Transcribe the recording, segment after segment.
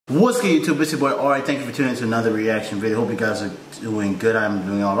What's good, YouTube? It's your boy. Alright, thank you for tuning in to another reaction video. Hope you guys are doing good. I'm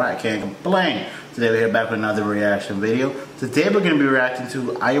doing alright. Can't complain. Today we're here back with another reaction video. Today we're going to be reacting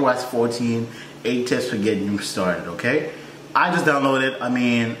to iOS 14 8 tips for getting you started, okay? I just downloaded,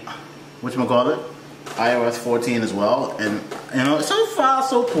 whatchamacallit? iOS 14 as well. And, you know, so far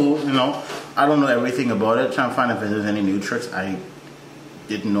so cool, you know. I don't know everything about it. Trying to find if there's any new tricks I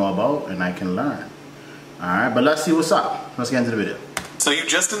didn't know about and I can learn. Alright, but let's see what's up. Let's get into the video. So you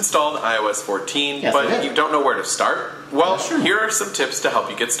just installed iOS 14, yes, but you don't know where to start? Well, yeah, here are some tips to help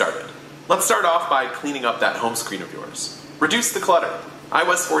you get started. Let's start off by cleaning up that home screen of yours. Reduce the clutter.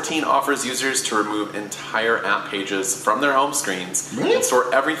 iOS 14 offers users to remove entire app pages from their home screens and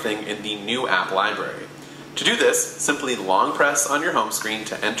store everything in the new app library. To do this, simply long press on your home screen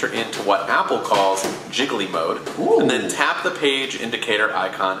to enter into what Apple calls jiggly mode, and then tap the page indicator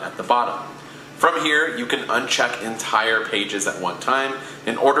icon at the bottom. From here, you can uncheck entire pages at one time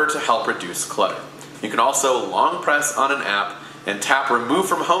in order to help reduce clutter. You can also long press on an app and tap remove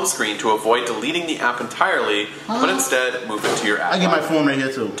from home screen to avoid deleting the app entirely, but instead move it to your app I get library. my phone right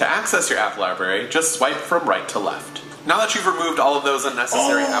here too. To access your app library, just swipe from right to left. Now that you've removed all of those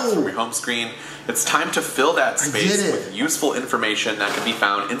unnecessary apps from your home screen, it's time to fill that space with useful information that can be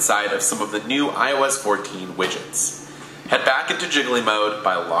found inside of some of the new iOS 14 widgets. Head back into jiggly mode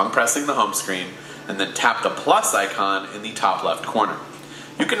by long pressing the home screen, and then tap the plus icon in the top left corner.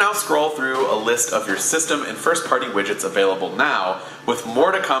 You can now scroll through a list of your system and first-party widgets available now, with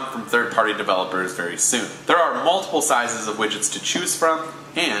more to come from third-party developers very soon. There are multiple sizes of widgets to choose from,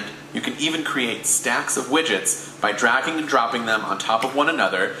 and you can even create stacks of widgets by dragging and dropping them on top of one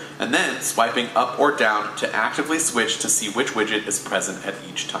another, and then swiping up or down to actively switch to see which widget is present at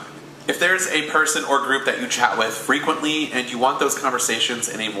each time. If there's a person or group that you chat with frequently and you want those conversations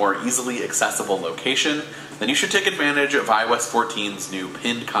in a more easily accessible location, then you should take advantage of iOS 14's new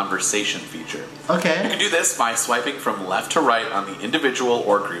pinned conversation feature. Okay. You can do this by swiping from left to right on the individual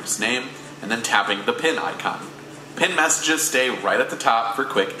or group's name and then tapping the pin icon. Pinned messages stay right at the top for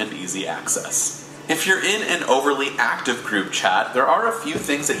quick and easy access. If you're in an overly active group chat, there are a few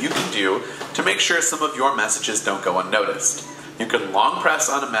things that you can do to make sure some of your messages don't go unnoticed. You can long press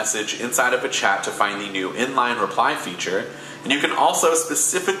on a message inside of a chat to find the new inline reply feature, and you can also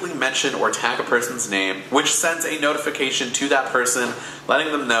specifically mention or tag a person's name, which sends a notification to that person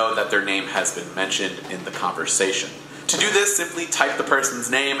letting them know that their name has been mentioned in the conversation. To do this, simply type the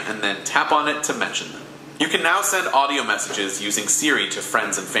person's name and then tap on it to mention them. You can now send audio messages using Siri to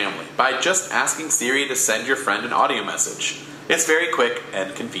friends and family by just asking Siri to send your friend an audio message. It's very quick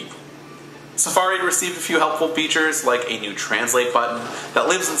and convenient. Safari received a few helpful features like a new translate button that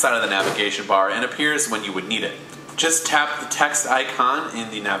lives inside of the navigation bar and appears when you would need it. Just tap the text icon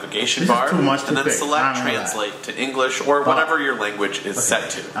in the navigation bar and then select translate to English or whatever your language is set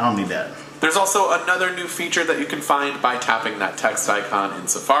to. I don't need that. There's also another new feature that you can find by tapping that text icon in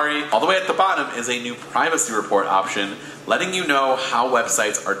Safari. All the way at the bottom is a new privacy report option letting you know how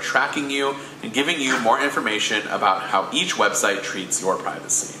websites are tracking you and giving you more information about how each website treats your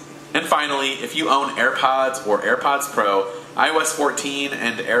privacy. And finally, if you own AirPods or AirPods Pro, iOS 14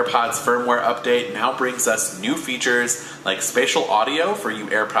 and AirPods firmware update now brings us new features like spatial audio for you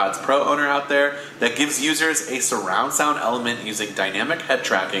AirPods Pro owner out there that gives users a surround sound element using dynamic head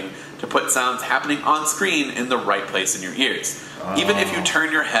tracking to put sounds happening on screen in the right place in your ears, even if you turn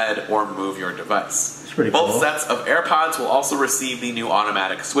your head or move your device. Both sets of AirPods will also receive the new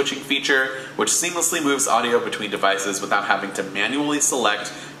automatic switching feature, which seamlessly moves audio between devices without having to manually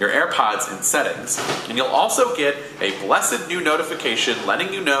select your AirPods in settings. And you'll also get a blessed new notification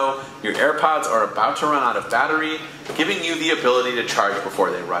letting you know your AirPods are about to run out of battery, giving you the ability to charge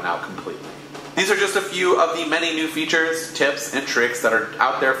before they run out completely. These are just a few of the many new features, tips, and tricks that are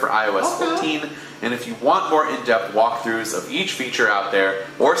out there for iOS 14. And if you want more in-depth walkthroughs of each feature out there,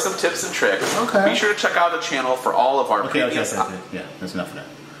 or some tips and tricks, be sure to check out the channel for all of our previous... Yeah, that's enough of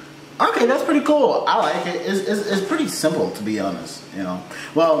that. Okay, that's pretty cool. I like it. It's pretty simple, to be honest. You know,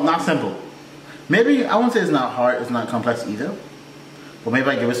 well, not simple. Maybe I won't say it's not hard. It's not complex either. But maybe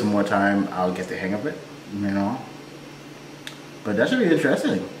I give it some more time, I'll get the hang of it. You know, but that should be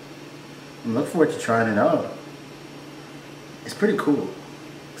interesting. I look forward to trying it out. It's pretty cool.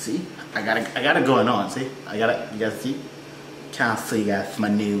 See, I got it going on. See, you guys see? Can't see guys my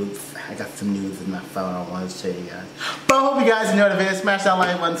news. I got some news in my phone I wanted to show you guys. But I hope you guys enjoyed the video. Smash that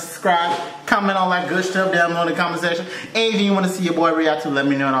like button, subscribe, comment all that good stuff down below in the comment section. Anything you want to see your boy react to, let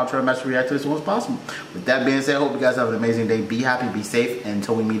me know and I'll try my best to react to it as soon as possible. With that being said, I hope you guys have an amazing day. Be happy, be safe, and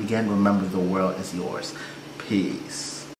until we meet again, remember the world is yours. Peace.